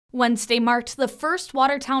Wednesday marked the first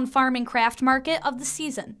Watertown Farm and Craft Market of the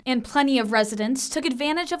season, and plenty of residents took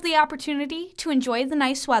advantage of the opportunity to enjoy the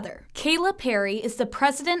nice weather. Kayla Perry is the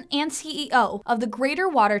president and CEO of the Greater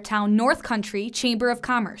Watertown North Country Chamber of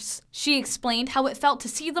Commerce. She explained how it felt to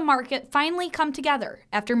see the market finally come together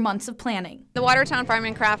after months of planning. The Watertown Farm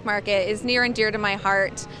and Craft Market is near and dear to my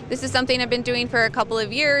heart. This is something I've been doing for a couple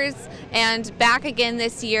of years, and back again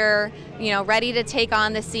this year, ready to take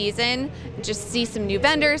on the season. Just see some new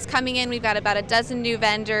vendors coming in. We've got about a dozen new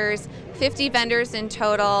vendors, 50 vendors in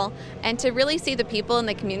total, and to really see the people in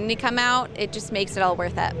the community come out, it just makes it all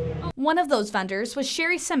worth it. One of those vendors was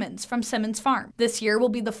Sherry Simmons from Simmons Farm. This year will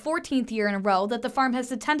be the 14th year in a row that the farm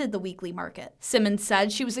has attended the weekly market. Simmons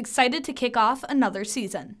said she was excited to kick off another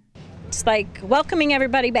season. It's like welcoming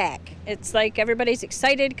everybody back. It's like everybody's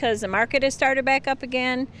excited because the market has started back up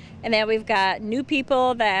again, and then we've got new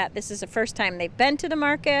people that this is the first time they've been to the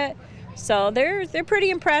market. So they're pretty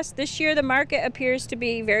impressed. This year the market appears to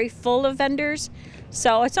be very full of vendors.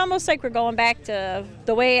 So it's almost like we're going back to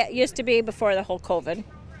the way it used to be before the whole COVID.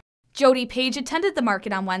 Jody Page attended the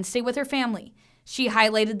market on Wednesday with her family. She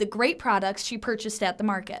highlighted the great products she purchased at the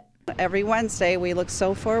market. Every Wednesday we look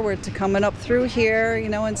so forward to coming up through here,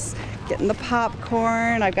 and getting the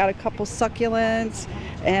popcorn. I've got a couple succulents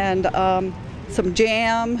and some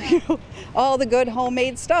jam, all the good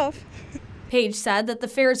homemade stuff. Page said that the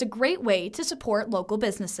fair is a great way to support local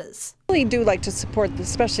businesses. I really do like to support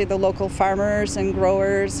especially the local farmers and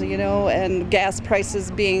growers, and gas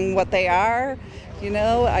prices being what they are,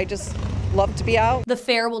 I just love to be out. The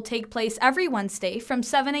fair will take place every Wednesday from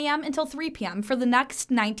 7 a.m. until 3 p.m. for the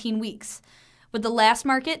next 19 weeks, with the last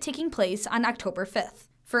market taking place on October 5th.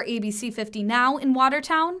 For ABC 50 Now in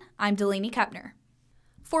Watertown, I'm Delaney Kepner.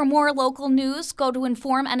 For more local news, go to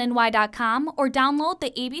informnny.com or download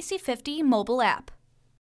the ABC 50 mobile app.